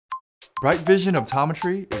Bright Vision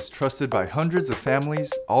Optometry is trusted by hundreds of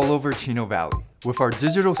families all over Chino Valley. With our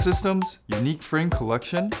digital systems, unique frame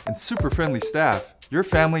collection, and super friendly staff, your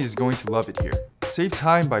family is going to love it here. Save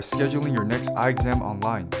time by scheduling your next eye exam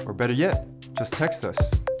online, or better yet, just text us.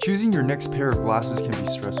 Choosing your next pair of glasses can be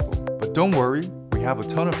stressful, but don't worry, we have a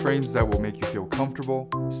ton of frames that will make you feel comfortable,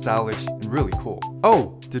 stylish, and really cool.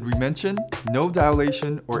 Oh, did we mention? No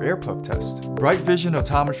dilation or air puff test. Bright Vision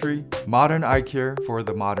Optometry, modern eye care for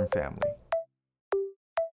the modern family.